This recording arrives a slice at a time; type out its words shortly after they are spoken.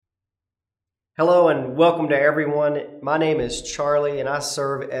Hello and welcome to everyone. My name is Charlie and I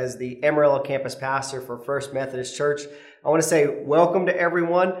serve as the Amarillo campus pastor for First Methodist Church. I want to say welcome to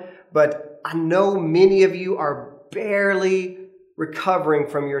everyone, but I know many of you are barely recovering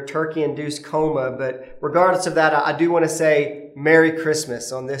from your turkey-induced coma, but regardless of that, I do want to say Merry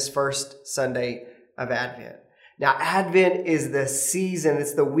Christmas on this first Sunday of Advent. Now, Advent is the season,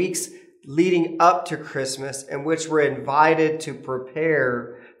 it's the weeks leading up to Christmas in which we're invited to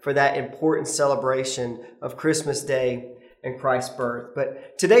prepare for that important celebration of Christmas Day and Christ's birth.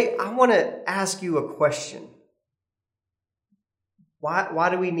 But today I want to ask you a question. Why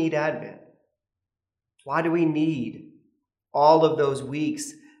do we need Advent? Why do we need all of those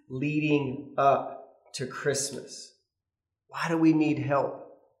weeks leading up to Christmas? Why do we need help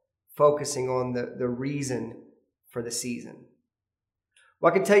focusing on the reason for the season?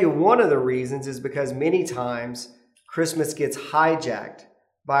 Well, I can tell you one of the reasons is because many times Christmas gets hijacked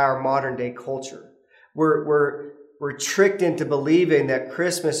by our modern day culture. We're tricked into believing that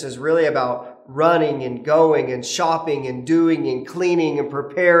Christmas is really about running and going and shopping and doing and cleaning and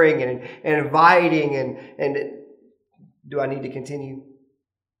preparing and inviting and do I need to continue?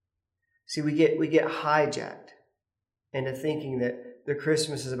 See, we get hijacked into thinking that the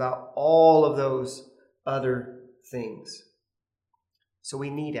Christmas is about all of those other things. So we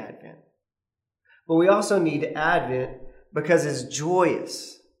need Advent. But we also need Advent because as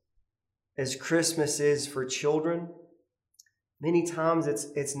joyous as Christmas is for children, many times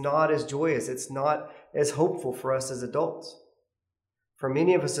it's not as joyous. It's not as hopeful for us as adults. For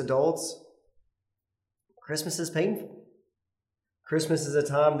many of us adults, Christmas is painful. Christmas is a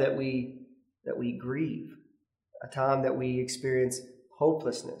time that we grieve, a time that we experience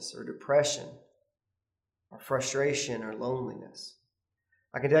hopelessness or depression or frustration or loneliness.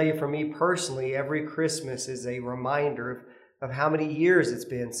 I can tell you for me personally, every Christmas is a reminder of how many years it's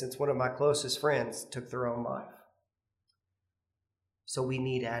been since one of my closest friends took their own life. So we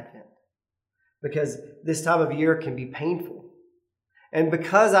need Advent because this time of year can be painful. And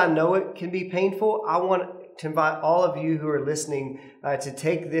because I know it can be painful, I want to invite all of you who are listening to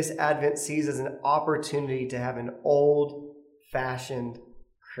take this Advent season as an opportunity to have an old-fashioned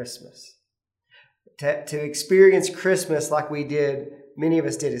Christmas. To experience Christmas like many of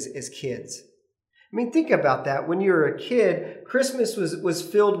us did as kids. I mean, think about that. When you were a kid, Christmas was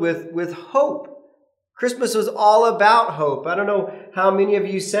filled with hope. Christmas was all about hope. I don't know how many of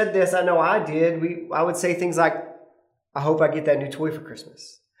you said this. I know I did. I would say things like, I hope I get that new toy for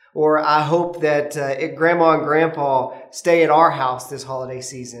Christmas. Or I hope that Grandma and Grandpa stay at our house this holiday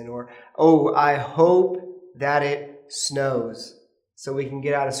season. Or, oh, I hope that it snows so we can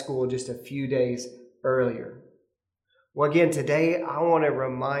get out of school just a few days earlier. Well, again, today I want to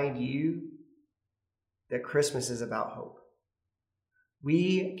remind you that Christmas is about hope.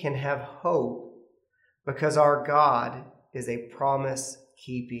 We can have hope because our God is a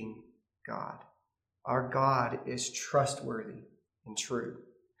promise-keeping God. Our God is trustworthy and true.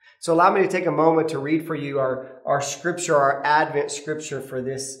 So allow me to take a moment to read for you our scripture, our Advent scripture for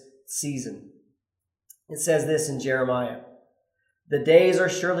this season. It says this in Jeremiah. "The days are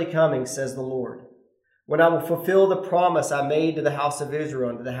surely coming, says the Lord, when I will fulfill the promise I made to the house of Israel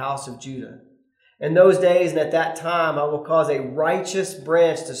and to the house of Judah. In those days and at that time, I will cause a righteous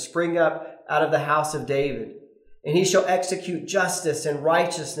branch to spring up out of the house of David, and he shall execute justice and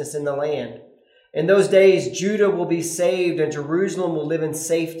righteousness in the land. In those days, Judah will be saved and Jerusalem will live in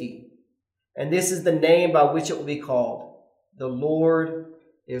safety. And this is the name by which it will be called. The Lord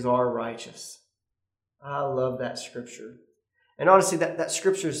is our righteous." I love that scripture. And honestly, that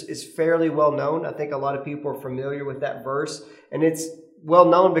scripture is fairly well known. I think a lot of people are familiar with that verse. And it's well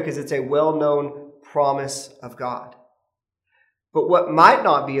known because it's a well-known promise of God. But what might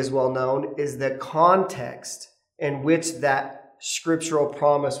not be as well known is the context in which that scriptural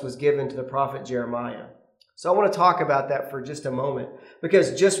promise was given to the prophet Jeremiah. So I want to talk about that for just a moment.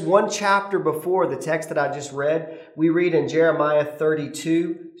 Because just one chapter before the text that I just read, we read in Jeremiah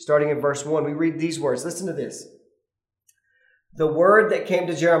 32, starting in verse 1, we read these words. Listen to this. "The word that came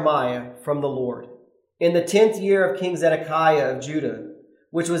to Jeremiah from the Lord in the 10th year of King Zedekiah of Judah,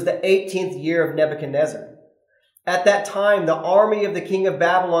 which was the 18th year of Nebuchadnezzar. At that time, the army of the king of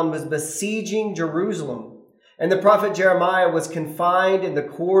Babylon was besieging Jerusalem, and the prophet Jeremiah was confined in the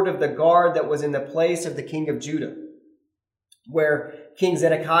court of the guard that was in the place of the king of Judah, where King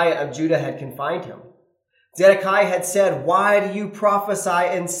Zedekiah of Judah had confined him. Zedekiah had said, 'Why do you prophesy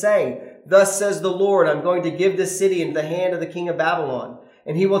and say, Thus says the Lord, I'm going to give this city into the hand of the king of Babylon,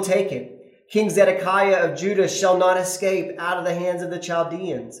 and he will take it. King Zedekiah of Judah shall not escape out of the hands of the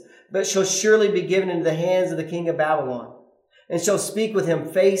Chaldeans, but shall surely be given into the hands of the king of Babylon. and shall speak with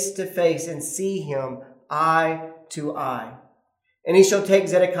him face to face, and see him eye to eye. And he shall take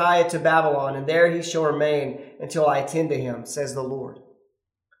Zedekiah to Babylon, and there he shall remain until I attend to him, says the Lord.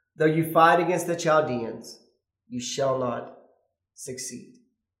 Though you fight against the Chaldeans, you shall not succeed.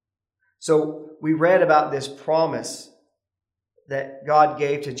 So we read about this promise that God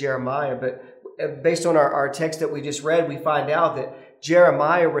gave to Jeremiah, but based on our text that we just read, we find out that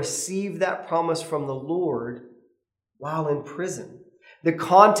Jeremiah received that promise from the Lord while in prison. The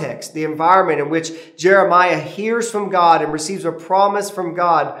context, the environment in which Jeremiah hears from God and receives a promise from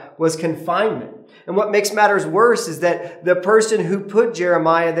God was confinement. And what makes matters worse is that the person who put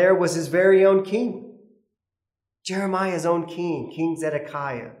Jeremiah there was his very own king. Jeremiah's own king, King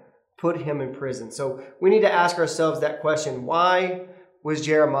Zedekiah, put him in prison. So we need to ask ourselves that question. Why was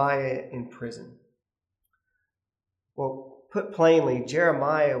Jeremiah in prison? Well, put plainly,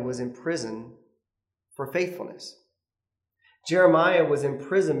 Jeremiah was in prison for faithfulness. Jeremiah was in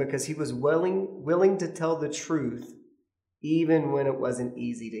prison because he was willing to tell the truth even when it wasn't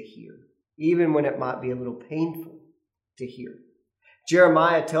easy to hear, even when it might be a little painful to hear.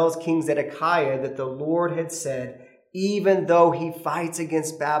 Jeremiah tells King Zedekiah that the Lord had said, even though he fights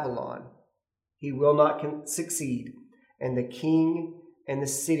against Babylon, he will not succeed, and the king and the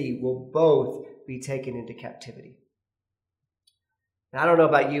city will both be taken into captivity. Now, I don't know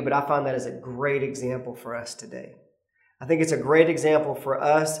about you, but I find that as a great example for us today. I think it's a great example for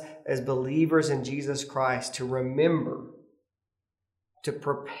us as believers in Jesus Christ to remember, to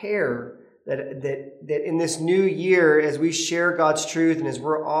prepare that in this new year, as we share God's truth and as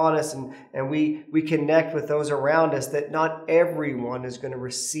we're honest and we connect with those around us, that not everyone is going to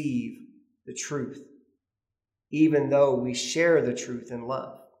receive the truth, even though we share the truth in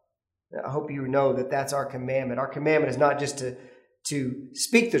love. I hope you know that that's our commandment. Our commandment is not just to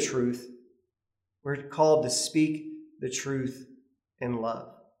speak the truth. We're called to speak the truth in love.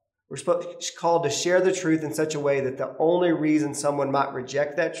 We're called to share the truth in such a way that the only reason someone might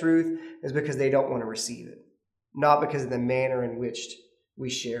reject that truth is because they don't want to receive it, not because of the manner in which we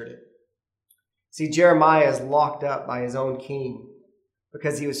shared it. See, Jeremiah is locked up by his own king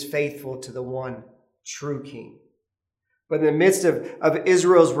because he was faithful to the one true king. But in the midst of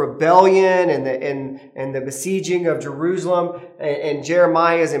Israel's rebellion and the besieging of Jerusalem and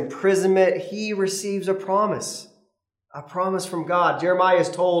Jeremiah's imprisonment, he receives a promise from God. Jeremiah is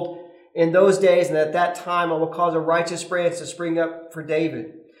told in those days and at that time, I will cause a righteous branch to spring up for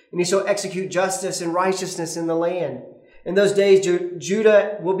David, and he shall execute justice and righteousness in the land. In those days,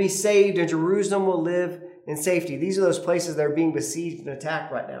 Judah will be saved and Jerusalem will live in safety. These are those places that are being besieged and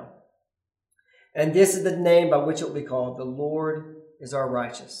attacked right now. And this is the name by which it will be called: the Lord is our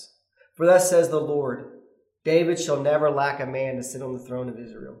righteous. For thus says the Lord, David shall never lack a man to sit on the throne of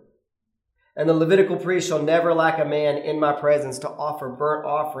Israel. And the Levitical priest shall never lack a man in my presence to offer burnt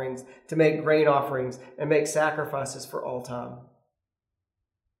offerings, to make grain offerings, and make sacrifices for all time.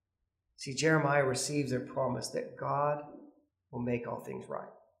 See, Jeremiah receives a promise that God will make all things right.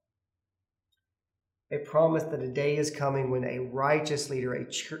 A promise that a day is coming when a righteous leader,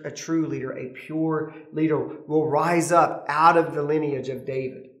 a true leader, a pure leader will rise up out of the lineage of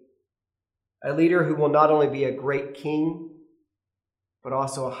David. A leader who will not only be a great king, but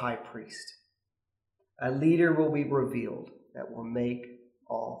also a high priest. A leader will be revealed that will make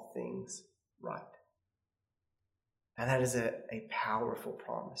all things right. And that is a powerful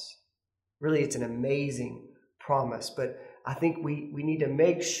promise. Really, it's an amazing promise, but I think we need to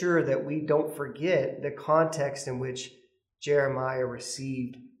make sure that we don't forget the context in which Jeremiah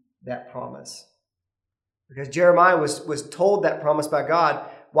received that promise. Because Jeremiah was told that promise by God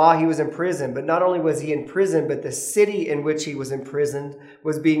while he was in prison. But not only was he in prison, but the city in which he was imprisoned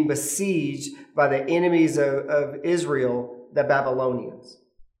was being besieged by the enemies of Israel, the Babylonians.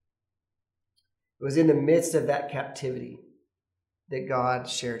 It was in the midst of that captivity that God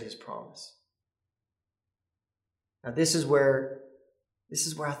shared his promise. Now, this is where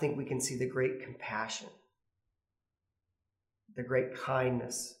I think we can see the great compassion, the great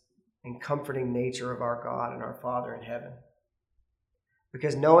kindness and comforting nature of our God and our Father in heaven.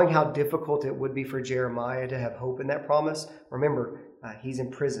 Because knowing how difficult it would be for Jeremiah to have hope in that promise, remember, he's in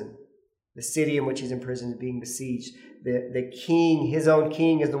prison. The city in which he's in prison is being besieged. The king, his own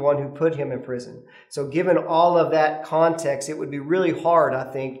king, is the one who put him in prison. So given all of that context, it would be really hard,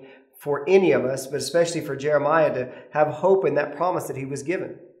 I think, for any of us, but especially for Jeremiah, to have hope in that promise that he was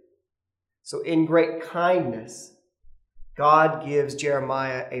given. So in great kindness, God gives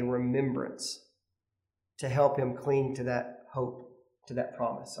Jeremiah a remembrance to help him cling to that hope, to that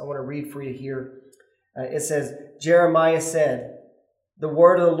promise. I want to read for you here. It says, Jeremiah said, the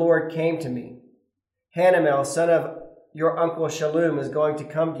word of the Lord came to me. Hanamel, son of your uncle Shallum is going to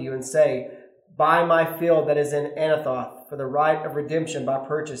come to you and say, buy my field that is in Anathoth, for the right of redemption by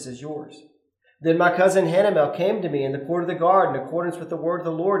purchase is yours. Then my cousin Hanamel came to me in the court of the guard in accordance with the word of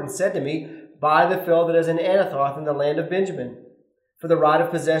the Lord and said to me, buy the field that is in Anathoth in the land of Benjamin, for the right of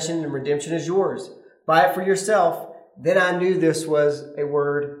possession and redemption is yours. Buy it for yourself. Then I knew this was a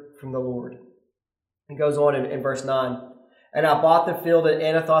word from the Lord. It goes on in verse 9. And I bought the field at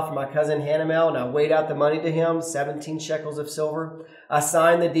Anathoth for my cousin Hanamel, and I weighed out the money to him, 17 shekels of silver. I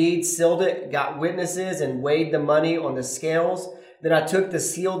signed the deed, sealed it, got witnesses, and weighed the money on the scales. Then I took the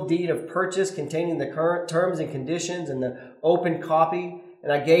sealed deed of purchase containing the current terms and conditions and the open copy,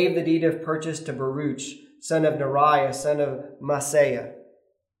 and I gave the deed of purchase to Baruch, son of Neriah, son of Maaseiah,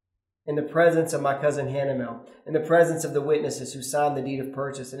 in the presence of my cousin Hanamel, in the presence of the witnesses who signed the deed of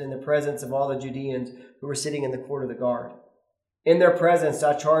purchase, and in the presence of all the Judeans who were sitting in the court of the guard. In their presence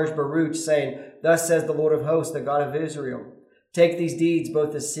I charged Baruch, saying, thus says the Lord of hosts, the God of Israel, take these deeds,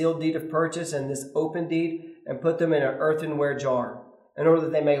 both the sealed deed of purchase and this open deed, and put them in an earthenware jar, in order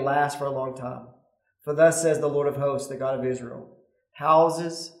that they may last for a long time. For thus says the Lord of hosts, the God of Israel,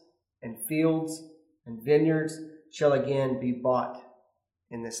 houses and fields and vineyards shall again be bought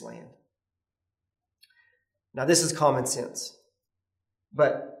in this land. Now this is common sense,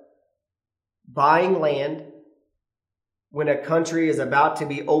 but buying land when a country is about to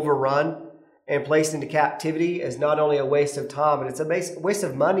be overrun and placed into captivity is not only a waste of time, but it's a waste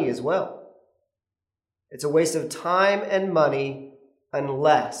of money as well. It's a waste of time and money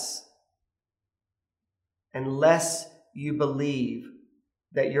unless you believe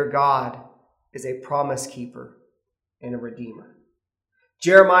that your God is a promise keeper and a redeemer.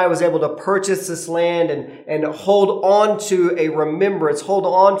 Jeremiah was able to purchase this land and hold on to a remembrance, hold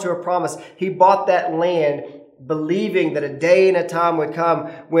on to a promise. He bought that land believing that a day and a time would come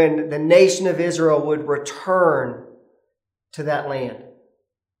when the nation of Israel would return to that land.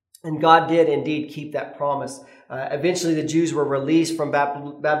 And God did indeed keep that promise. Eventually the Jews were released from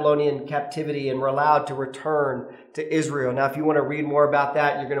Babylonian captivity and were allowed to return to Israel. Now, if you want to read more about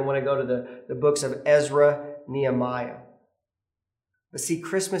that, you're going to want to go to the books of Ezra, Nehemiah. But see,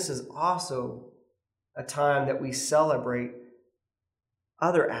 Christmas is also a time that we celebrate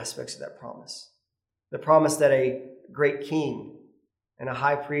other aspects of that promise. The promise that a great king and a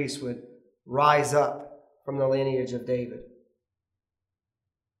high priest would rise up from the lineage of David.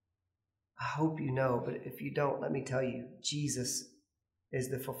 I hope you know, but if you don't, let me tell you, Jesus is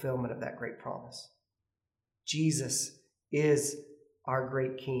the fulfillment of that great promise. Jesus is our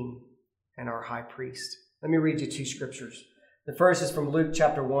great king and our high priest. Let me read you two scriptures. The first is from Luke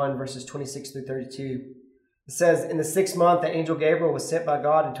chapter 1, verses 26 through 32. It says, in the 6th month, the angel Gabriel was sent by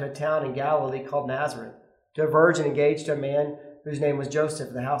God into a town in Galilee called Nazareth, to a virgin engaged to a man whose name was Joseph,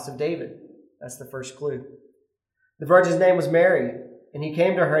 of the house of David. That's the first clue. The virgin's name was Mary, and he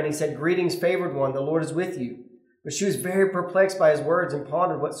came to her and he said, greetings, favored one, the Lord is with you. But she was very perplexed by his words and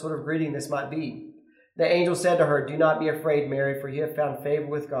pondered what sort of greeting this might be. The angel said to her, do not be afraid, Mary, for you have found favor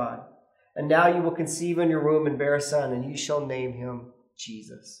with God. And now you will conceive in your womb and bear a son, and you shall name him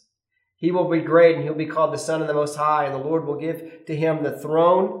Jesus. He will be great, and he'll be called the Son of the Most High, and the Lord will give to him the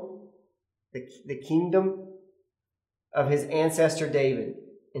throne, the kingdom of his ancestor David,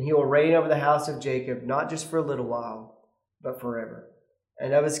 and he will reign over the house of Jacob, not just for a little while, but forever.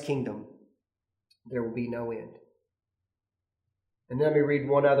 And of his kingdom there will be no end. And then let me read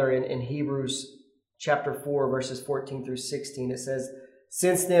one other in Hebrews chapter 4, verses 14 through 16. It says,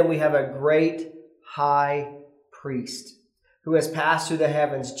 since then we have a great high priest who has passed through the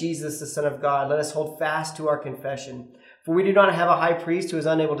heavens, Jesus, the Son of God. Let us hold fast to our confession. For we do not have a high priest who is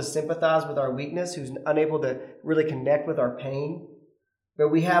unable to sympathize with our weakness, who's unable to really connect with our pain. But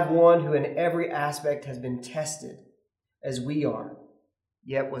we have one who in every aspect has been tested as we are,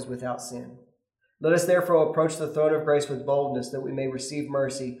 yet was without sin. Let us therefore approach the throne of grace with boldness, that we may receive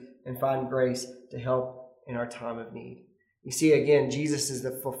mercy and find grace to help in our time of need. You see, again, Jesus is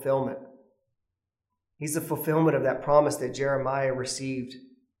the fulfillment. He's the fulfillment of that promise that Jeremiah received.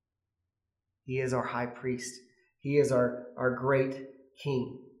 He is our high priest. He is our great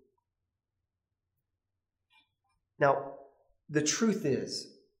king. Now, the truth is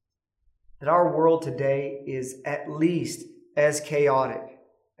that our world today is at least as chaotic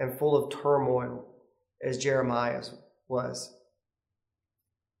and full of turmoil as Jeremiah's was.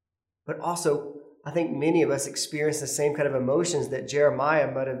 But also, I think many of us experience the same kind of emotions that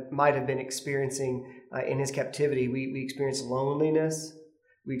Jeremiah might have been experiencing in his captivity. We experience loneliness.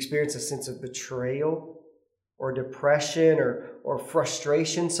 We experience a sense of betrayal or depression or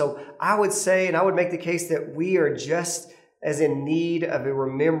frustration. So I would say, and I would make the case that we are just as in need of a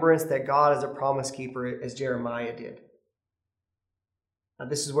remembrance that God is a promise keeper as Jeremiah did. Now,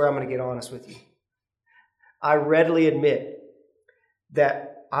 this is where I'm going to get honest with you. I readily admit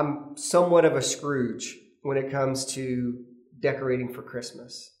that I'm somewhat of a Scrooge when it comes to decorating for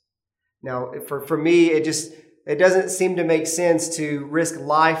Christmas. Now, for me, it doesn't seem to make sense to risk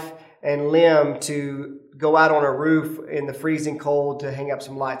life and limb to go out on a roof in the freezing cold to hang up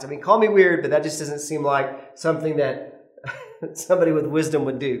some lights. I mean, call me weird, but that just doesn't seem like something that somebody with wisdom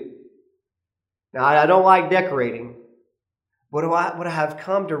would do. Now, I don't like decorating. What I have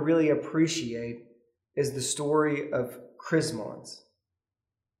come to really appreciate is the story of Chrismons.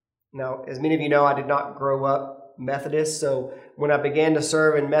 Now, as many of you know, I did not grow up Methodist, so when I began to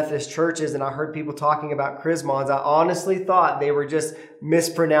serve in Methodist churches and I heard people talking about Chrismons, I honestly thought they were just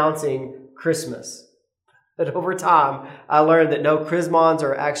mispronouncing Christmas. But over time, I learned that no, Chrismons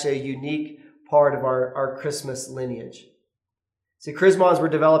are actually a unique part of our Christmas lineage. See, Chrismons were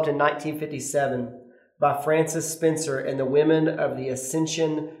developed in 1957 by Francis Spencer and the women of the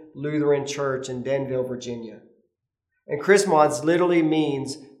Ascension Lutheran Church in Denville, Virginia. And Chrismons literally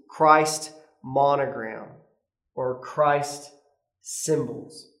means Christ monogram or Christ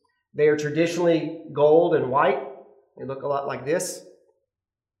symbols. They are traditionally gold and white. They look a lot like this.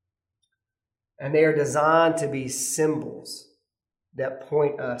 And they are designed to be symbols that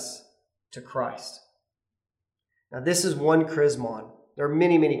point us to Christ. Now, this is one Chrismon. There are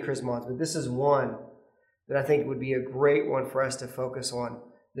many, many Chrismons, but this is one that I think would be a great one for us to focus on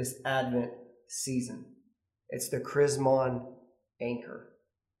this Advent season. It's the Chrismon anchor.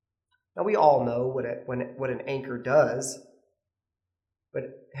 Now, we all know what an anchor does, but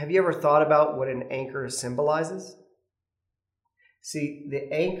have you ever thought about what an anchor symbolizes? See,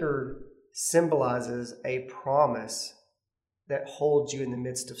 the anchor symbolizes a promise that holds you in the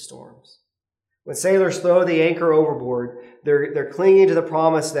midst of storms. When sailors throw the anchor overboard, they're clinging to the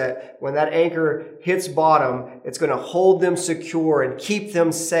promise that when that anchor hits bottom, it's going to hold them secure and keep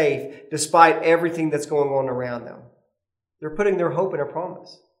them safe despite everything that's going on around them. They're putting their hope in a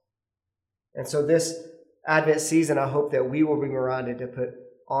promise. And so this Advent season, I hope that we will be reminded to put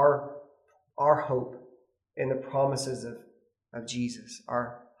our hope in the promises of Jesus,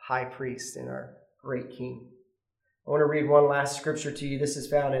 our high priest and our great king. I want to read one last scripture to you. This is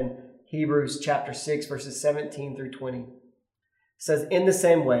found in Hebrews chapter 6, verses 17 through 20. It says, in the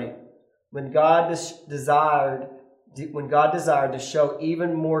same way, when God desired to show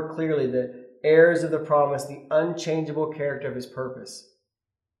even more clearly the heirs of the promise, the unchangeable character of his purpose,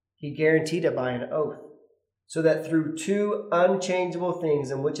 he guaranteed it by an oath, so that through two unchangeable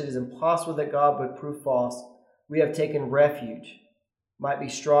things in which it is impossible that God would prove false, we have taken refuge, might be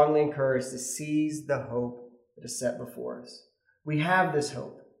strongly encouraged to seize the hope that is set before us. We have this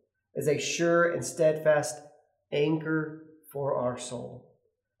hope as a sure and steadfast anchor for our soul,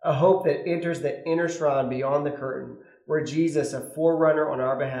 a hope that enters the inner shrine beyond the curtain, where Jesus, a forerunner on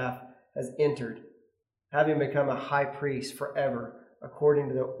our behalf, has entered, having become a high priest forever, according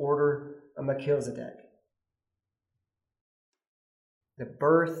to the order of Melchizedek. The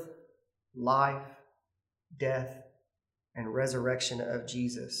birth, life, death, and resurrection of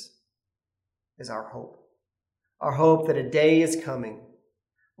Jesus is our hope. Our hope that a day is coming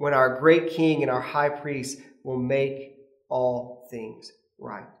when our great King and our high priest will make all things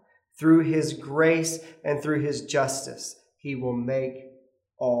right. Through his grace and through his justice, he will make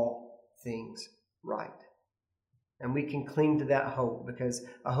all things right. And we can cling to that hope, because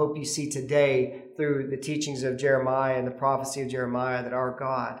I hope you see today through the teachings of Jeremiah and the prophecy of Jeremiah that our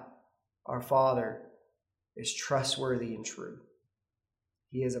God, our Father, is trustworthy and true.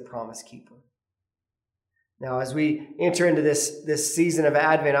 He is a promise keeper. Now, as we enter into this season of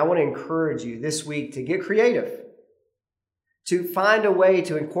Advent, I want to encourage you this week to get creative, to find a way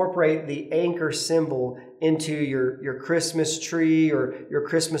to incorporate the anchor symbol into your Christmas tree or your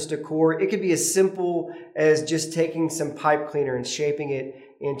Christmas decor. It could be as simple as just taking some pipe cleaner and shaping it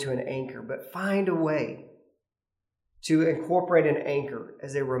into an anchor. But find a way to incorporate an anchor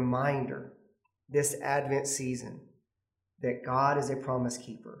as a reminder this Advent season that God is a promise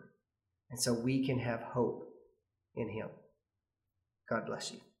keeper. And so we can have hope in him. God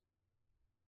bless you.